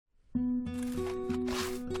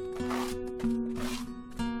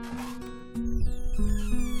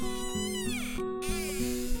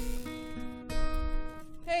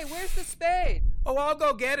all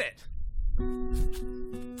go get it.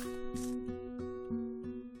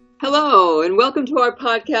 Hello, and welcome to our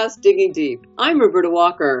podcast, Digging Deep. I'm Roberta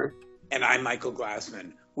Walker. And I'm Michael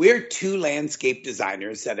Glassman. We're two landscape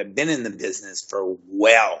designers that have been in the business for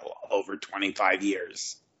well over 25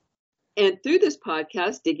 years. And through this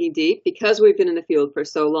podcast, Digging Deep, because we've been in the field for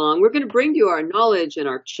so long, we're going to bring you our knowledge and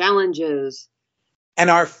our challenges. And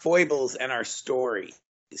our foibles and our stories.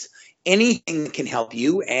 Anything that can help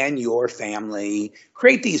you and your family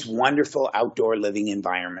create these wonderful outdoor living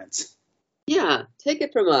environments. Yeah, take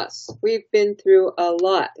it from us. We've been through a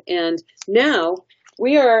lot. And now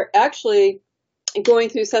we are actually going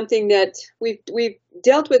through something that we've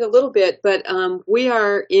dealt with a little bit, but we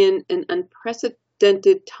are in an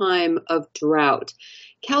unprecedented time of drought.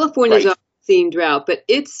 California's Right. seen drought, but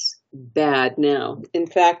it's bad now. In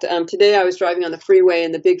fact, today I was driving on the freeway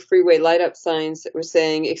and the big freeway light up signs that were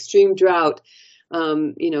saying extreme drought,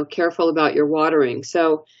 careful about your watering.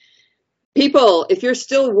 So people, if you're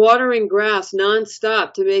still watering grass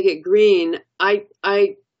nonstop to make it green, I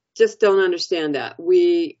just don't understand that.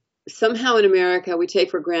 We somehow in America, we take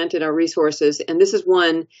for granted our resources, and this is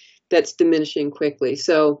one that's diminishing quickly.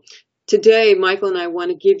 So today, Michael and I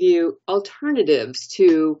want to give you alternatives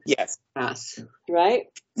to grass, right?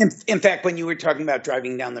 In fact, when you were talking about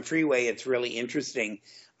driving down the freeway, it's really interesting.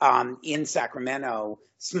 In Sacramento,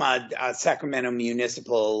 SMUD, Sacramento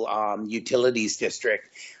Municipal Utilities District,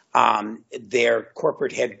 their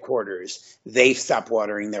corporate headquarters, they've stopped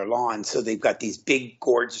watering their lawns. So they've got these big,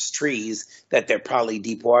 gorgeous trees that they're probably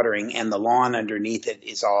deep watering, and the lawn underneath it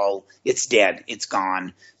is it's dead. It's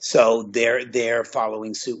gone. So they're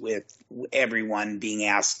following suit with everyone being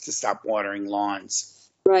asked to stop watering lawns.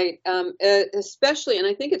 Right. Especially, and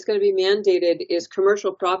I think it's going to be mandated, is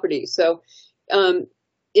commercial property. So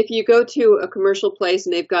if you go to a commercial place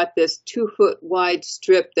and they've got this 2-foot wide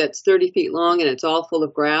strip that's 30 feet long and it's all full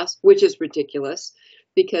of grass, which is ridiculous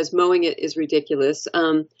because mowing it is ridiculous,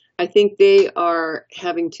 I think they are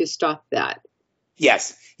having to stop that.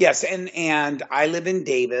 Yes. And I live in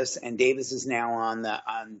Davis, and Davis is now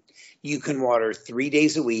on you can water 3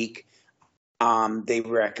 days a week. They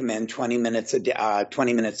recommend 20 minutes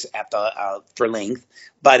for length,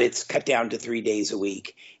 but it's cut down to 3 days a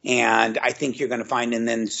week. And I think you're going to find, and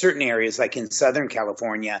then certain areas like in Southern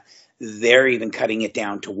California, they're even cutting it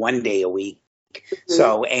down to 1 day a week. Mm-hmm.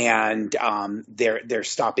 So, and they're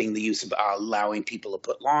stopping the use of allowing people to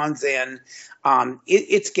put lawns in.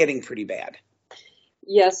 It's getting pretty bad.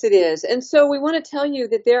 Yes, it is. And so we want to tell you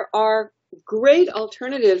that there are great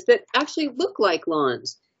alternatives that actually look like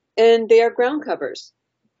lawns. And they are ground covers.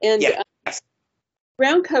 And yes.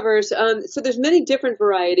 Ground covers, so there's many different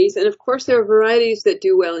varieties. And of course, there are varieties that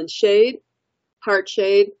do well in shade, part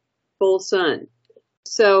shade, full sun.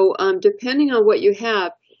 So depending on what you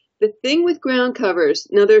have, the thing with ground covers,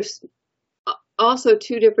 now there's also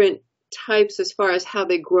two different types as far as how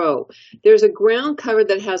they grow. There's a ground cover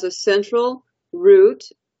that has a central root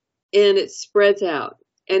and it spreads out.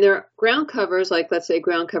 And there are ground covers, like let's say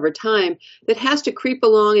ground cover thyme, that has to creep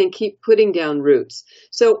along and keep putting down roots.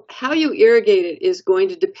 So how you irrigate it is going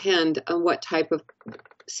to depend on what type of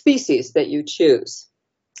species that you choose.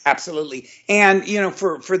 Absolutely. And,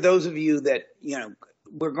 for those of you that,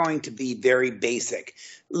 we're going to be very basic.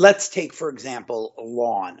 Let's take, for example,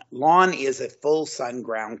 lawn. Lawn is a full sun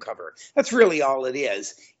ground cover. That's really all it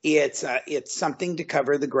is. It's something to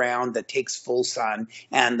cover the ground that takes full sun,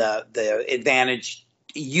 and the advantage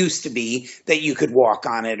used to be that you could walk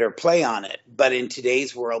on it or play on it, but in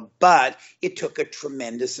today's world, it took a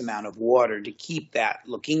tremendous amount of water to keep that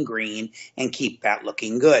looking green and keep that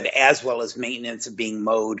looking good, as well as maintenance of being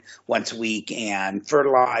mowed once a week and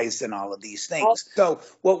fertilized and all of these things. So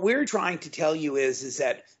what we're trying to tell you is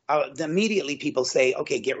that immediately people say,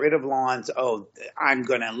 okay, get rid of lawns. Oh, I'm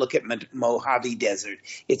going to look at Mojave Desert.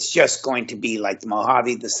 It's just going to be like the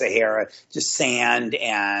Mojave, the Sahara, just sand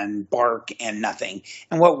and bark and nothing.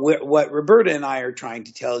 And what Roberta and I are trying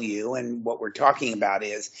to tell you, and what we're talking about,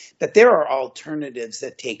 is that there are alternatives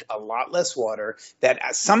that take a lot less water,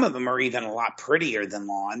 that some of them are even a lot prettier than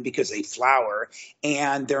lawn because they flower,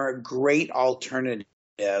 and they're a great alternative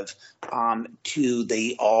to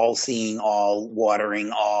the all-seeing,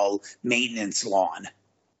 all-watering, all-maintenance lawn.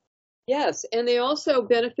 Yes, and they also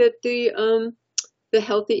benefit the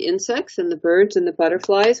healthy insects and the birds and the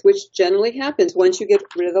butterflies, which generally happens once you get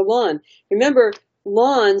rid of the lawn. Remember,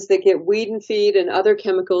 lawns that get weed and feed and other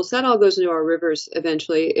chemicals, that all goes into our rivers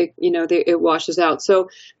eventually. It washes out. So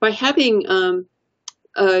by having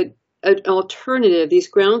an alternative, these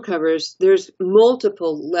ground covers, there's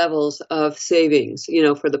multiple levels of savings,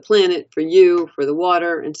 for the planet, for you, for the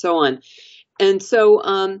water, and so on. And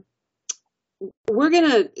so we're going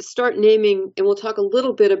to start naming, and we'll talk a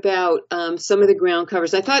little bit about some of the ground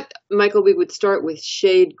covers. I thought, Michael, we would start with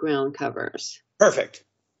shade ground covers. Perfect.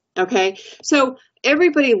 Okay, so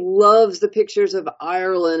everybody loves the pictures of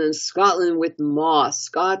Ireland and Scotland with moss,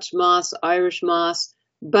 Scotch moss, Irish moss,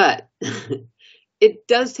 but it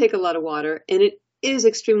does take a lot of water, and it is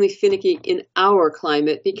extremely finicky in our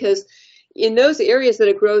climate because in those areas that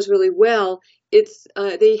it grows really well,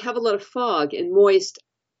 they have a lot of fog and moist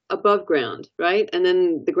above ground, right? And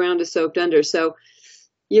then the ground is soaked under. So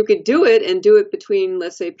you could do it and do it between,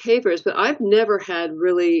 let's say, pavers, but I've never had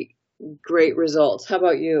really great results. How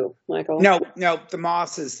about you, Michael? No, the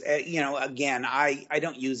moss is, again, I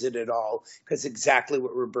don't use it at all because exactly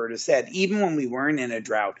what Roberta said. Even when we weren't in a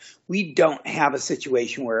drought, we don't have a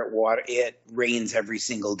situation where it rains every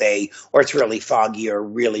single day or it's really foggy or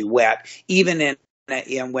really wet, even in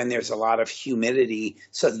when there's a lot of humidity,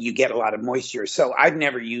 so you get a lot of moisture. So I've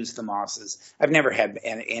never used the mosses. I've never had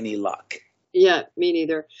any luck. Yeah, me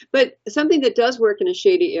neither. But something that does work in a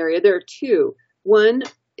shady area, there are two. One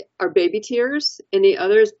are baby tears, and the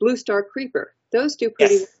other is blue star creeper. Those do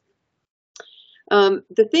pretty well.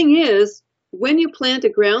 The thing is, when you plant a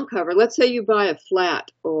ground cover, let's say you buy a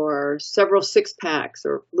flat or several 6-packs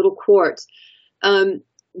or little quarts,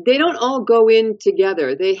 they don't all go in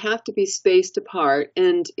together. They have to be spaced apart,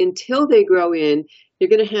 and until they grow in, you're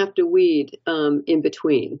going to have to weed in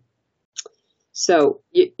between. So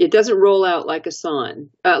it doesn't roll out like a son.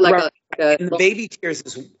 And the baby tears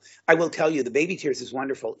I will tell you, the baby tears is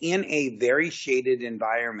wonderful. In a very shaded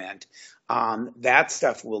environment, that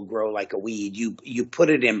stuff will grow like a weed. You put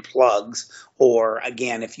it in plugs, or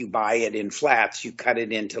again, if you buy it in flats, you cut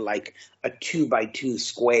it into like a 2x2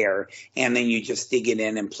 square, and then you just dig it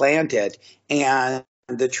in and plant it. And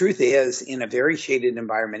the truth is, in a very shaded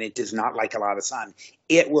environment, it does not like a lot of sun.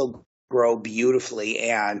 It will grow beautifully,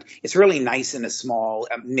 and it's really nice in a small,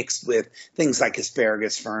 mixed with things like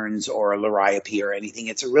asparagus ferns or liriope or anything.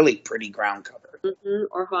 It's a really pretty ground cover.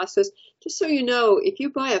 Or hostas. Just so you know, if you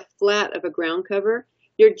buy a flat of a ground cover,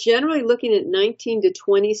 you're generally looking at 19 to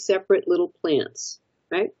 20 separate little plants,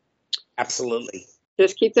 right? Absolutely.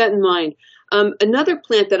 Just keep that in mind. Another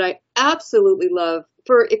plant that I absolutely love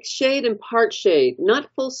for shade and part shade, not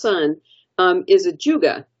full sun, is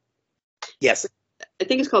ajuga. Yes. I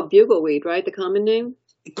think it's called bugleweed, right? The common name?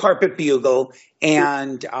 Carpet bugle.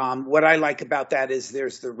 And what I like about that is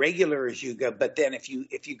there's the regular ajuga, but then if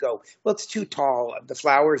you go, well, it's too tall, the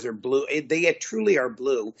flowers are blue. They truly are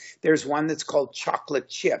blue. There's one that's called chocolate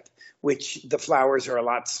chip, which the flowers are a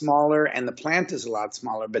lot smaller and the plant is a lot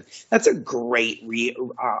smaller. But that's a great,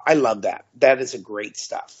 I love that. That is a great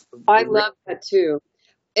stuff. I love that too.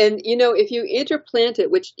 And, if you interplant it,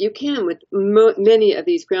 which you can with many of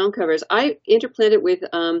these ground covers, I interplant it with,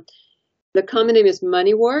 the common name is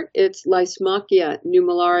moneywort. It's Lysmachia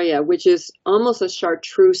nummularia, which is almost a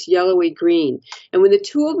chartreuse yellowy green. And when the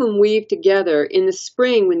two of them weave together in the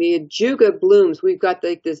spring, when the ajuga blooms, we've got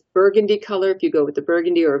like this burgundy color, if you go with the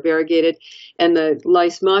burgundy or variegated, and the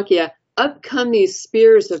Lysmachia, up come these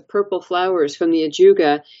spears of purple flowers from the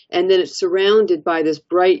ajuga, and then it's surrounded by this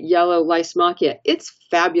bright yellow Lysmachia. It's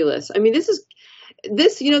fabulous. I mean,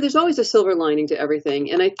 there's always a silver lining to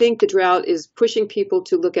everything, and I think the drought is pushing people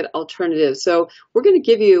to look at alternatives. So we're going to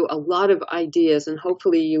give you a lot of ideas, and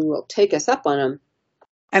hopefully you will take us up on them.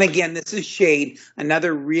 And again, this is shade.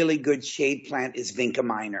 Another really good shade plant is Vinca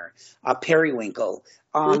minor, periwinkle.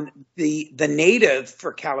 The native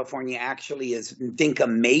for California actually is Vinca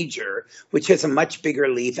major, which has a much bigger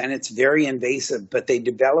leaf and it's very invasive, but they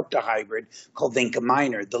developed a hybrid called Vinca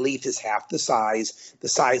minor. The leaf is half the size. The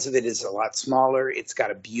size of it is a lot smaller. It's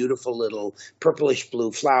got a beautiful little purplish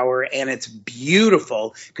blue flower, and it's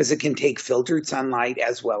beautiful because it can take filtered sunlight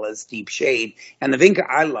as well as deep shade. And the Vinca,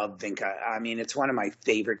 I love Vinca. I mean, it's one of my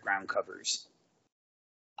favorite ground covers.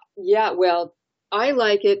 Yeah, well, I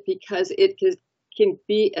like it because it can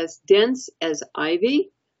be as dense as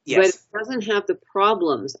ivy, yes, but it doesn't have the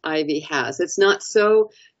problems ivy has. It's not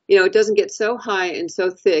so, it doesn't get so high and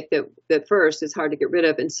so thick that first it's hard to get rid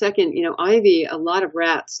of. And second, ivy, a lot of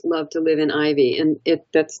rats love to live in ivy, and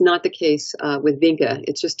that's not the case with Vinca.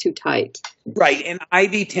 It's just too tight. Right, and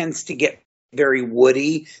ivy tends to get very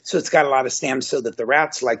woody, so it's got a lot of stems so that the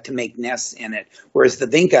rats like to make nests in it. Whereas the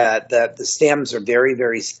Vinca, the stems are very,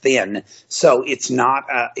 very thin, so it's not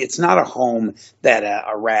a home that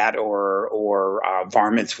a rat or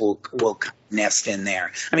varmints will nest in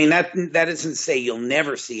there. I mean, that doesn't say you'll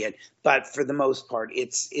never see it, but for the most part,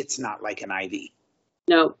 it's not like an ivy.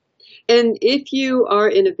 No. And if you are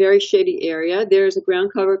in a very shady area, there's a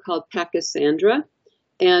ground cover called Pachysandra.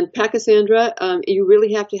 And Pachysandra, you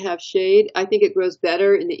really have to have shade. I think it grows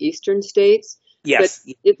better in the eastern states, but Yes.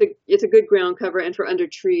 it's a good ground cover and for under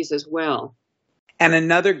trees as well. And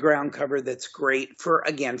another ground cover that's great for,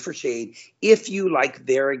 again, for shade, if you like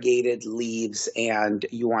variegated leaves and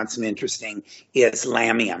you want some interesting, is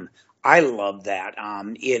Lamium. I love that.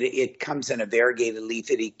 It comes in a variegated leaf.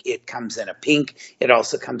 It comes in a pink. It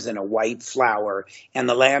also comes in a white flower. And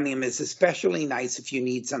the Lamium is especially nice if you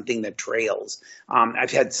need something that trails.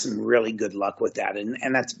 I've had some really good luck with that,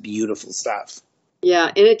 and that's beautiful stuff.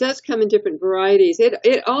 Yeah, and it does come in different varieties.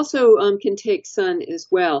 It also can take sun as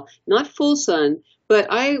well, not full sun. But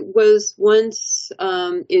I was once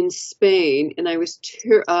in Spain, and I was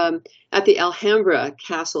at the Alhambra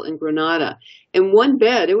Castle in Granada, and one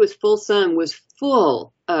bed, it was full sun, was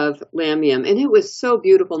full of lamium, and it was so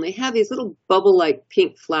beautiful. And they have these little bubble-like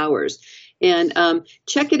pink flowers. And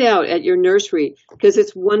check it out at your nursery because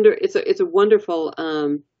it's a wonderful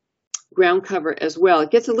ground cover as well.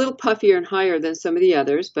 It gets a little puffier and higher than some of the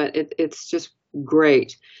others, but it's just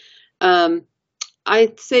great.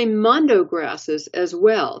 I'd say mondo grasses as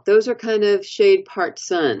well. Those are kind of shade part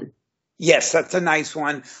sun. Yes, that's a nice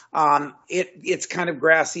one. It's kind of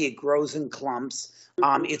grassy. It grows in clumps.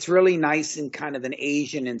 It's really nice in kind of an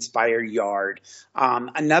Asian inspired yard.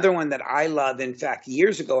 Another one that I love, in fact,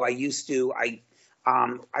 years ago,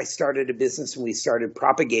 I started a business and we started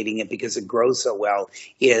propagating it because it grows so well,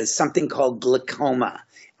 is something called glaucoma,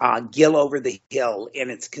 gill over the hill. And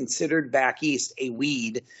it's considered back east a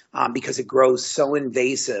weed because it grows so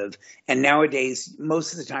invasive. And nowadays,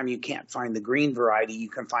 most of the time, you can't find the green variety. You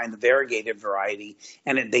can find the variegated variety.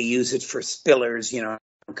 And they use it for spillers,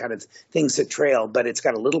 kind of things that trail, but it's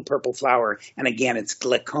got a little purple flower. And again, it's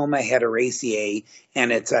Glaucoma hederaceae,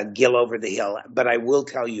 and it's a gill over the hill. But I will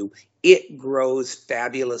tell you, it grows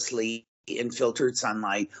fabulously in filtered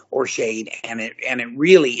sunlight or shade, and it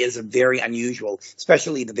really is a very unusual,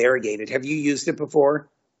 especially the variegated. Have you used it before?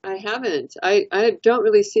 I haven't. I don't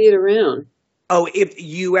really see it around. Oh, if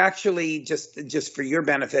you actually, just for your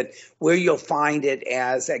benefit, where you'll find it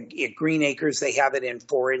as at Green Acres, they have it in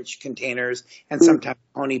 4-inch containers and sometimes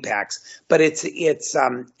pony packs. But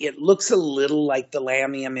it looks a little like the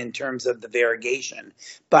lamium in terms of the variegation,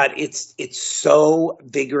 but it's so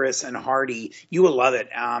vigorous and hardy. You will love it.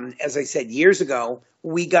 As I said years ago,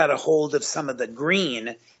 we got a hold of some of the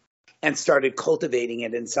green and started cultivating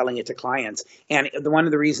it and selling it to clients. And one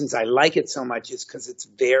of the reasons I like it so much is because it's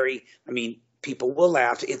people will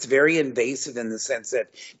laugh. It's very invasive in the sense that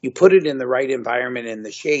you put it in the right environment in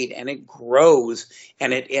the shade and it grows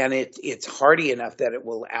and it's hardy enough that it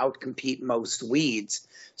will outcompete most weeds.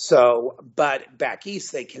 So, but back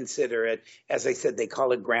east, they consider it, as I said, they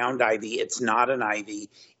call it ground ivy. It's not an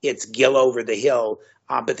ivy. It's gill over the hill.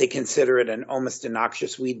 But they consider it an almost a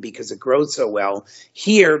noxious weed because it grows so well.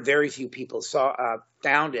 Here, very few people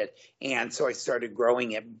found it, and so I started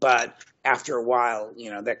growing it. But after a while,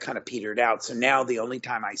 that kind of petered out. So now the only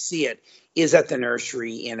time I see it is at the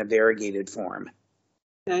nursery in a variegated form.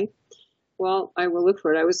 Okay. Well, I will look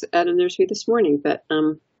for it. I was at a nursery this morning, but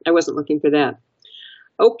I wasn't looking for that.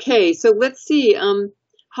 Okay, so let's see.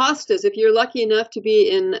 Hostas, if you're lucky enough to be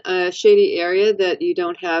in a shady area that you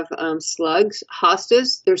don't have slugs,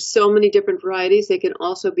 hostas, there's so many different varieties. They can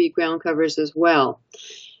also be ground covers as well.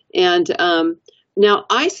 And now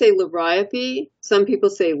I say liriope. Some people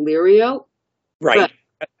say lirio. Right.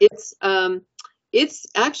 But it's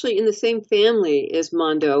actually in the same family as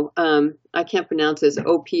mondo. I can't pronounce it,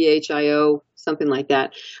 Ophio, something like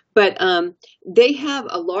that. But they have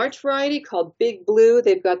a large variety called Big Blue.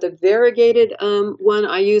 They've got the variegated one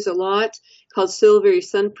I use a lot called Silvery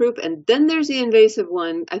Sunproof. And then there's the invasive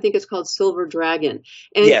one. I think it's called Silver Dragon.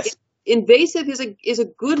 And yes. Invasive is a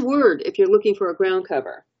good word if you're looking for a ground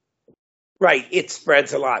cover. Right. It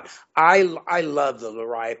spreads a lot. I love the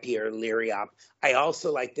liriope or liriop. I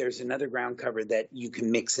also like, there's another ground cover that you can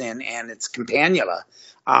mix in, and it's campanula.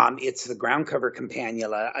 It's the ground cover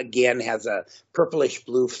campanula. Again, has a purplish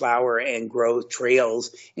blue flower and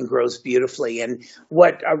trails and grows beautifully. And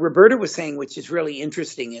what Roberta was saying, which is really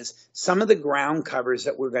interesting, is some of the ground covers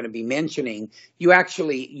that we're going to be mentioning,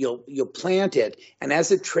 you'll plant it, and as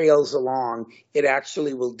it trails along, it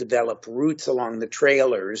actually will develop roots along the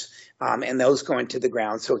trailers, and those go into the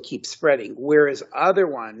ground, so it keeps spreading. Whereas other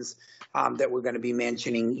ones that we're going to be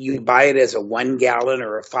mentioning, you buy it as a 1 gallon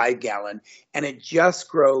or a 5 gallon, and it just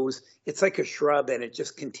grows. It's like a shrub, and it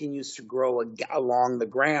just continues to grow along the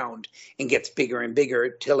ground and gets bigger and bigger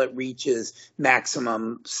till it reaches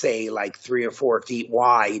maximum, say, like 3 or 4 feet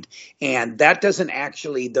wide. And that doesn't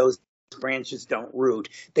actually, those branches don't root.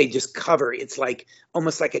 They just cover. It's like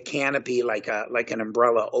almost like a canopy, like an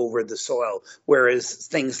umbrella over the soil. Whereas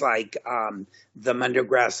things like the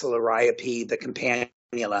Mundograss liriope, the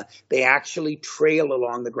campanula, they actually trail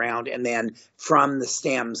along the ground, and then from the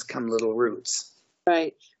stems come little roots.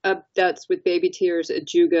 Right. That's with baby tears,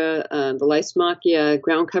 ajuga, the Lysmachia,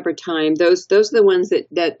 ground cover thyme. Those are the ones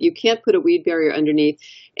that you can't put a weed barrier underneath.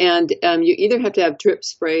 And you either have to have drip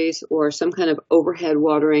sprays or some kind of overhead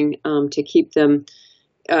watering to keep them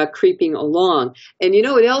creeping along. And you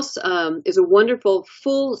know what else is a wonderful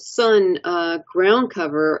full sun ground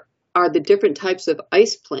cover are the different types of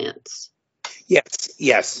ice plants. Yes,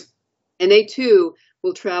 yes. And they too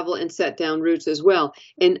will travel and set down roots as well.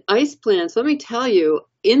 And ice plants, let me tell you,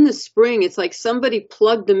 in the spring, it's like somebody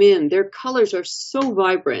plugged them in. Their colors are so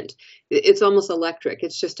vibrant. It's almost electric.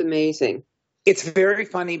 It's just amazing. It's very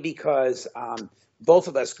funny because both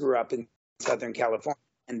of us grew up in Southern California,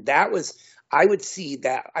 and I would see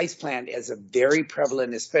that ice plant as a very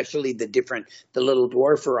prevalent, especially the little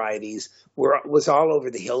dwarf varieties, was all over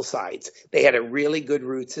the hillsides. They had a really good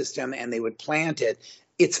root system, and they would plant it.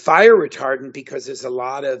 It's fire retardant because there's a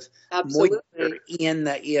lot of moisture in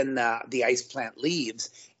the ice plant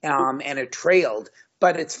leaves, and it trailed.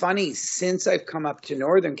 But it's funny, since I've come up to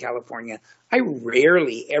Northern California, I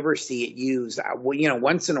rarely ever see it used.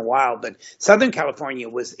 Once in a while, but Southern California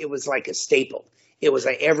was like a staple. It was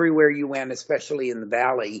like everywhere you went, especially in the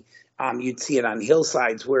valley, you'd see it on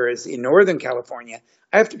hillsides. Whereas in Northern California,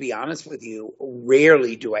 I have to be honest with you,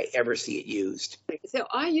 rarely do I ever see it used. So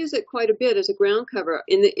I use it quite a bit as a ground cover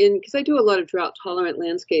because I do a lot of drought tolerant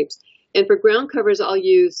landscapes. And for ground covers, I'll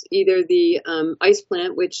use either the ice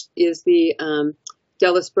plant, which is the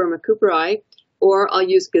Delosperma cooperi, or I'll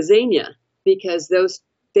use Gazania because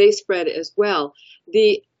they spread as well.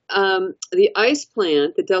 The ice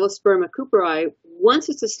plant, the Delosperma cooperi, once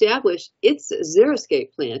it's established, it's a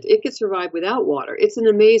xeriscape plant. It can survive without water. It's an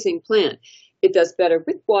amazing plant. It does better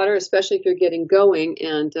with water, especially if you're getting going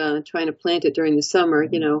and trying to plant it during the summer.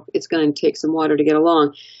 You know, it's going to take some water to get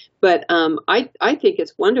along. But I think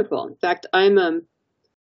it's wonderful. In fact, I'm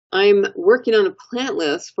working on a plant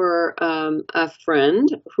list for a friend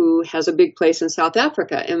who has a big place in South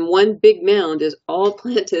Africa, and one big mound is all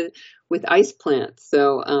planted with ice plants.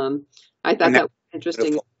 So I thought that was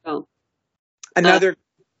interesting as well. Another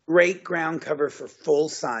great ground cover for full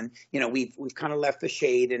sun. We've kind of left the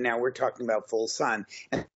shade, and now we're talking about full sun.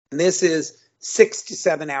 And this is 6 to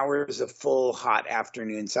 7 hours of full hot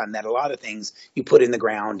afternoon sun that a lot of things you put in the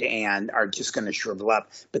ground and are just going to shrivel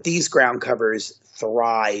up. But these ground covers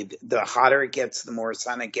thrive. The hotter it gets, the more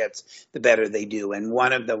sun it gets, the better they do. And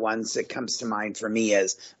one of the ones that comes to mind for me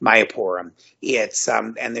is Myoporum. It's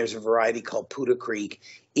and there's a variety called Poudre Creek.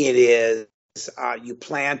 It is you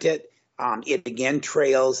plant it. It again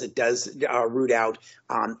trails. It does root out.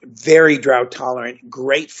 Very drought tolerant.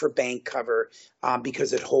 Great for bank cover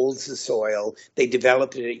because it holds the soil. They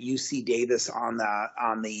developed it at UC Davis on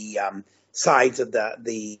the sides of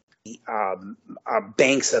the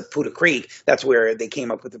banks of Poudre Creek. That's where they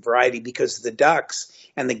came up with the variety because the ducks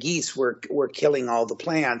and the geese were killing all the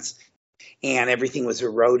plants. And everything was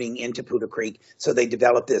eroding into Poudre Creek. So they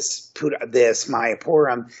developed this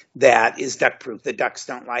Myoporum that is duck proof. The ducks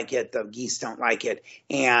don't like it. The geese don't like it.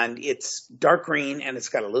 And it's dark green and it's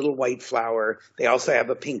got a little white flower. They also have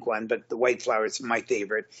a pink one, but the white flower is my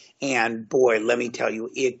favorite. And boy, let me tell you,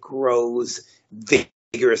 it grows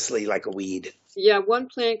vigorously like a weed. Yeah, one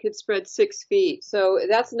plant could spread 6 feet. So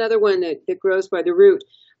that's another one that grows by the root.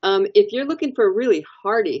 If you're looking for really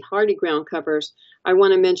hardy ground covers, I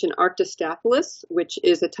want to mention Arctostaphylos, which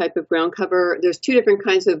is a type of ground cover. There's two different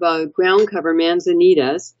kinds of ground cover,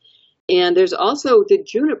 manzanitas, and there's also the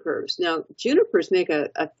junipers. Now, junipers make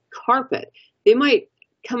a carpet. They might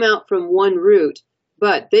come out from one root,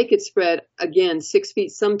 but they could spread, again, 6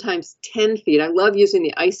 feet, sometimes 10 feet. I love using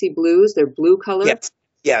the icy blues. They're blue color.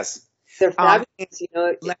 Yes. They're fabulous.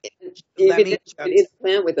 You can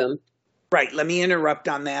plant with them. Right. Let me interrupt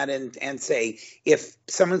on that and say, if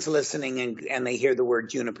someone's listening and they hear the word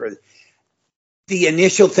juniper, the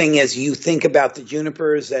initial thing is you think about the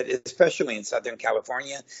junipers that, especially in Southern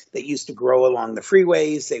California, that used to grow along the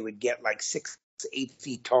freeways. They would get like 6 to 8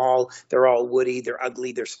 feet tall. They're all woody. They're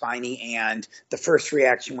ugly. They're spiny. And the first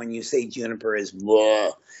reaction when you say juniper is,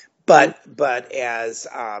 bleh. But as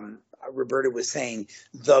Roberta was saying,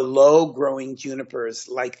 the low growing junipers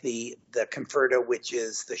like the Conferta, which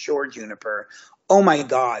is the shore juniper, Oh my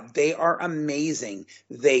God, they are amazing.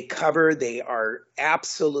 They are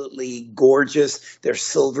absolutely gorgeous. They're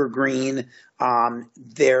silver green.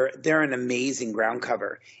 They're an amazing ground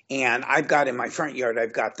cover. And I've got in my front yard,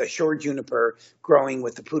 I've got the shore juniper growing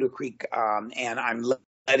with the Poudre Creek, and I'm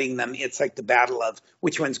letting them, it's like the battle of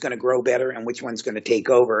which one's going to grow better and which one's going to take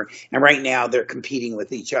over. And right now they're competing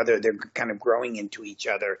with each other. They're kind of growing into each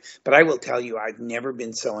other. But I will tell you, I've never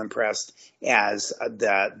been so impressed as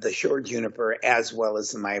the shore juniper as well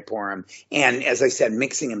as the Myoporum. And as I said,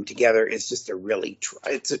 mixing them together is just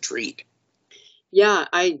it's a treat. Yeah,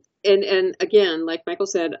 and again, like Michael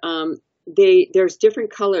said, there's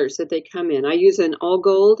different colors that they come in. I use an all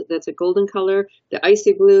gold, that's a golden color, the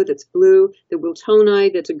icy blue, that's blue, the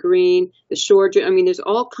Wiltonite, that's a green, the shore, I mean, there's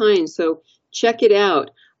all kinds. So check it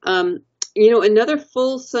out. Another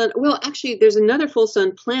full sun, well, actually, there's another full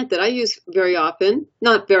sun plant that I use very often,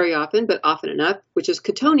 not very often, but often enough, which is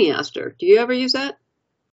cotoneaster. Do you ever use that?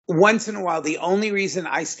 Once in a while. The only reason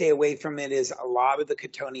I stay away from it is a lot of the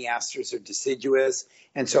cotoneasters are deciduous,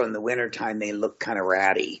 and so in the wintertime they look kind of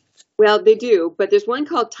ratty. Well, they do, but there's one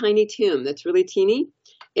called Tiny Tim that's really teeny,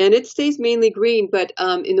 and it stays mainly green, but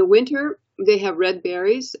in the winter they have red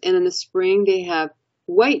berries, and in the spring they have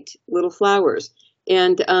white little flowers,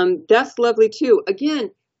 and that's lovely too. Again,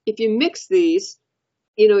 if you mix these,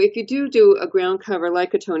 if you do a ground cover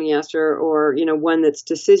like cotoneaster or, one that's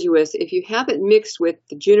deciduous, if you have it mixed with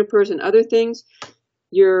the junipers and other things,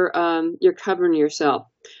 you're covering yourself.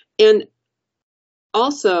 And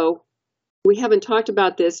also, we haven't talked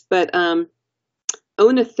about this, but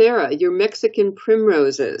Oenothera, your Mexican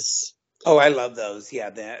primroses. Oh, I love those. Yeah,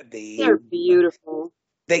 They're beautiful.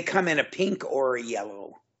 They come in a pink or a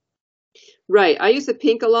yellow. Right. I use the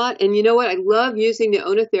pink a lot. And you know what? I love using the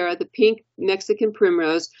Oenothera, the pink Mexican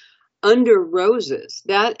primrose, under roses.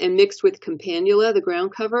 That and mixed with Campanula, the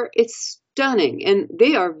ground cover. It's stunning. And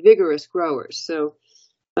they are vigorous growers. So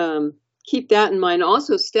keep that in mind.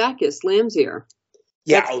 Also, Stachys, lamb's ear.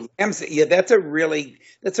 Yeah, that's a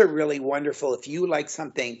really wonderful. If you like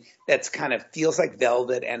something that's kind of feels like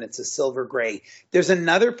velvet and it's a silver gray, there's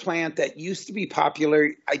another plant that used to be popular.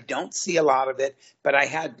 I don't see a lot of it, but I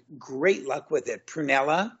had great luck with it.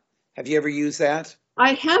 Prunella. Have you ever used that?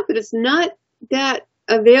 I have, but it's not that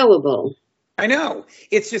available. I know.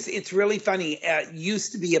 It's really funny. It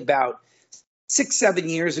used to be about 6-7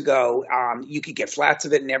 years ago, you could get flats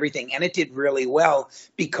of it and everything, and it did really well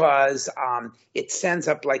because it sends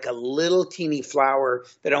up like a little teeny flower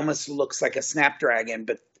that almost looks like a snapdragon,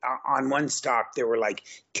 but on one stalk there were like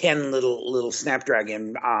 10 little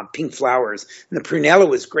snapdragon pink flowers. And the prunella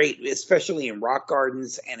was great, especially in rock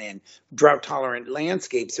gardens and in drought-tolerant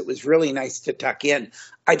landscapes. It was really nice to tuck in.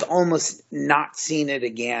 I've almost not seen it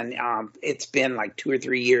again. It's been like 2 or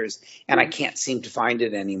 3 years, and I can't seem to find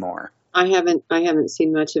it anymore. I haven't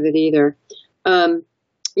seen much of it either.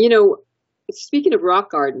 Speaking of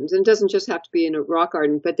rock gardens, and it doesn't just have to be in a rock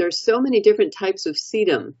garden, but there's so many different types of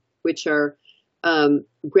sedum, which are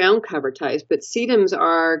ground cover types. But sedums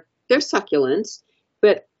they're succulents,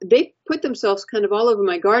 but they put themselves kind of all over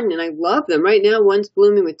my garden, and I love them. Right now, one's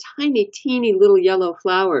blooming with tiny, teeny little yellow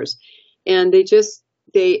flowers, and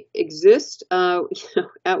they exist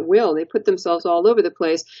at will. They put themselves all over the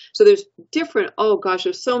place. So there's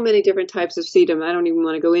there's so many different types of sedum. I don't even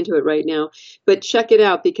want to go into it right now, but check it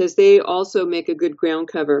out because they also make a good ground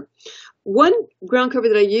cover. One ground cover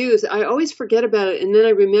that I use, I always forget about it, and then I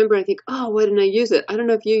remember, I think, oh, why didn't I use it? I don't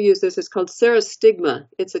know if you use this. It's called Cerastigma.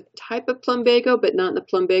 It's a type of plumbago, but not in the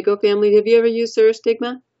plumbago family. Have you ever used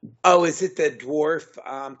Cerastigma? Oh, is it the dwarf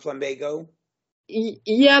plumbago?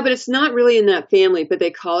 Yeah, but it's not really in that family, but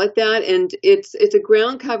they call it that. And it's a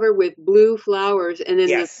ground cover with blue flowers. And then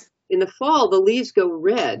yes. In the fall, the leaves go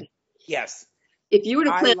red. Yes. If you were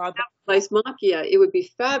to plant Lysmachia, it would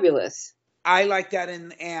be fabulous. I like that.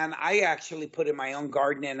 And I actually put in my own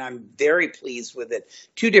garden, and I'm very pleased with it.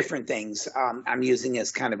 2 different things I'm using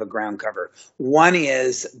as kind of a ground cover. One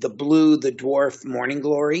is the dwarf morning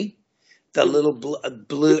glory. The little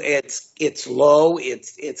blue, it's low.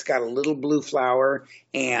 It's got a little blue flower,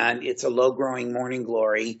 and it's a low growing morning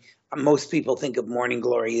glory. Most people think of morning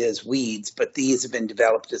glory as weeds, but these have been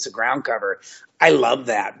developed as a ground cover. I love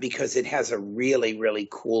that because it has a really, really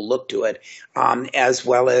cool look to it, as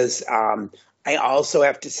well as I also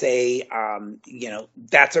have to say,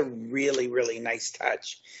 that's a really, really nice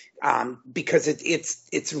touch because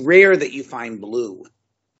it's rare that you find blue.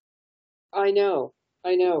 I know.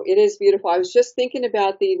 It is beautiful. I was just thinking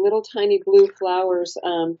about the little tiny blue flowers.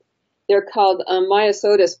 They're called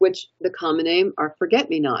Myosotis, which the common name are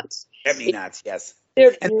forget-me-nots. Forget-me-nots, yes.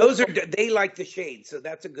 They're And they like the shade, so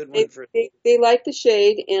that's a good one for. they like the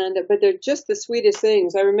shade, but they're just the sweetest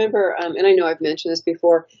things. I remember, and I know I've mentioned this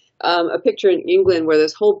before, a picture in England where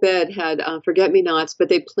this whole bed had forget-me-nots, but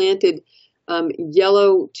they planted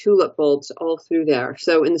yellow tulip bulbs all through there.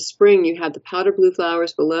 So in the spring, you had the powder blue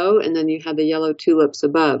flowers below, and then you had the yellow tulips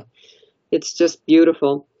above. It's just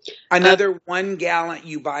beautiful. Another 1 gallon,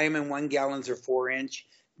 you buy them in 1 gallons or 4-inch.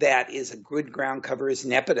 That is a good ground cover is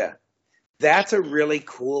Nepeta. That's a really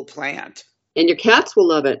cool plant. And your cats will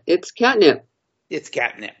love it. It's catnip. It's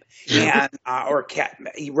catnip, and or cat,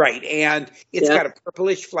 right? And it's got a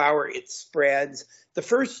purplish flower. It spreads the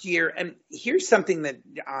first year. And here's something that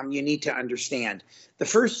you need to understand: the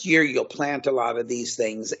first year you'll plant a lot of these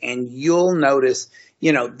things, and you'll notice,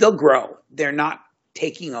 they'll grow. They're not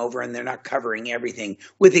taking over, and they're not covering everything,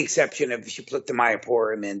 with the exception of if you put the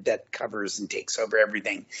Myoporum in, that covers and takes over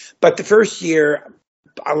everything. But the first year,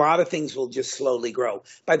 a lot of things will just slowly grow.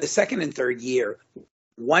 By the second and third year,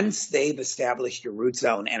 once they've established a root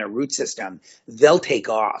zone and a root system, they'll take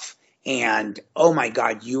off. And oh my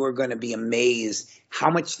God, you are going to be amazed how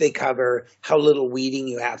much they cover, how little weeding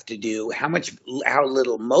you have to do, how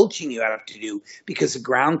little mulching you have to do, because the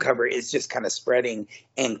ground cover is just kind of spreading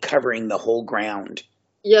and covering the whole ground.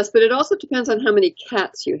 Yes, but it also depends on how many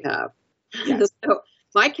cats you have. Yes. So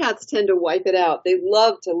my cats tend to wipe it out. They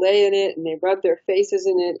love to lay in it and they rub their faces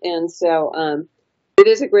in it. And so it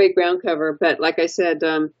is a great ground cover. But like I said,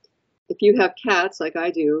 if you have cats like I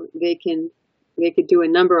do, they could do a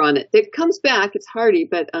number on it. It comes back. It's hardy,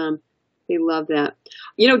 but they love that.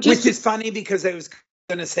 Which is funny because I was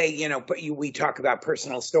going to say, we talk about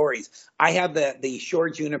personal stories. I have the shore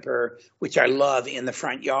juniper, which I love, in the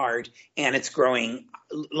front yard, and it's growing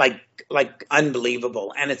like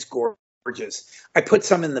unbelievable, and it's gorgeous. I put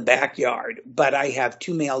some in the backyard, but I have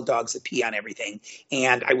 2 male dogs that pee on everything.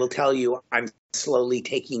 And I will tell you, I'm slowly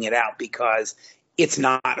taking it out because it's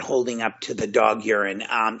not holding up to the dog urine.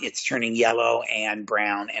 It's turning yellow and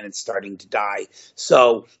brown, and it's starting to die.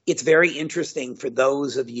 So it's very interesting for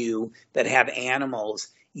those of you that have animals.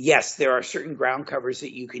 Yes, there are certain ground covers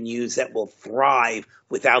that you can use that will thrive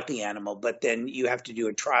without the animal, but then you have to do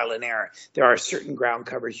a trial and error. There are certain ground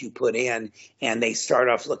covers you put in, and they start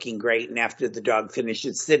off looking great, and after the dog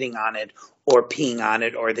finishes sitting on it or peeing on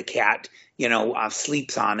it, or the cat,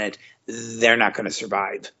 sleeps on it, they're not going to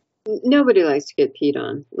survive. Nobody likes to get peed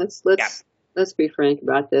on. Let's be frank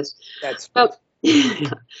about this. That's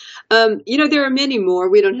there are many more.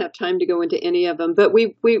 We don't have time to go into any of them, but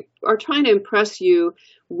we are trying to impress you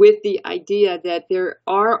with the idea that there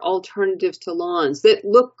are alternatives to lawns that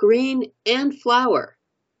look green and flower.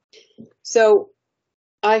 So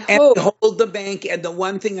I hope. And hold the bank. And the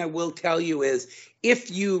one thing I will tell you is,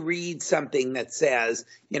 if you read something that says,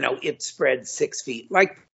 it spreads 6 feet,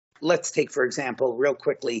 like, let's take, for example, real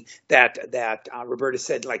quickly, that Roberta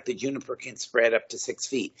said, like, the juniper can spread up to 6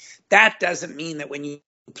 feet. That doesn't mean that when you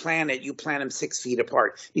plant them 6 feet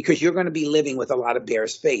apart, because you're going to be living with a lot of bare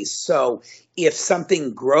space. So if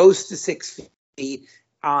something grows to 6 feet,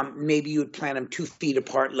 maybe you would plant them 2 feet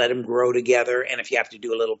apart, let them grow together. And if you have to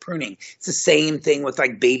do a little pruning, it's the same thing with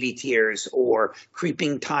like baby tears or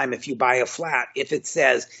creeping thyme. If you buy a flat, if it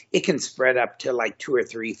says it can spread up to like 2 or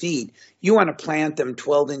 3 feet, you want to plant them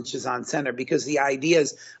 12 inches on center, because the idea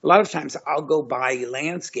is, a lot of times I'll go buy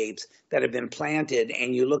landscapes that have been planted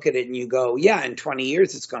and you look at it and you go, yeah, in 20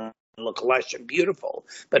 years, it's going to look lush and beautiful,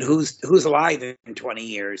 but who's alive in 20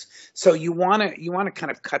 years? So you want to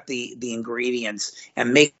kind of cut the ingredients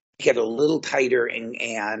and make it a little tighter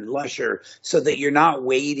and lusher, so that you're not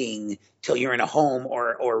waiting till you're in a home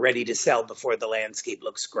or ready to sell before the landscape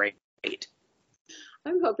looks great.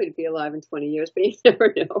 I'm hoping to be alive in 20 years, but you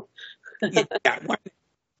never know. Yeah.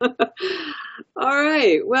 All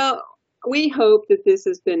right. Well, we hope that this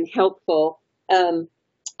has been helpful.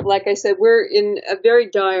 Like I said, we're in a very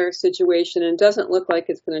dire situation, and it doesn't look like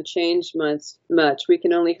it's going to change much. We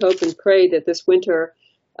can only hope and pray that this winter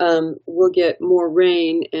we'll get more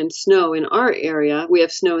rain and snow in our area. We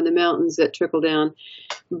have snow in the mountains that trickle down.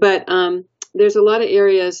 But there's a lot of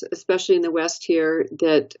areas, especially in the west here,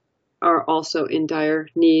 that are also in dire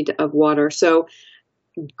need of water. So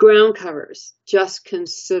ground covers, just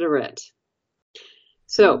consider it.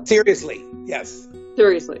 So seriously, yes.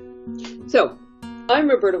 Seriously. So I'm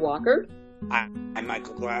Roberta Walker. I'm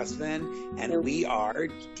Michael Glassman, and we are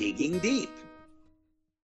Digging Deep.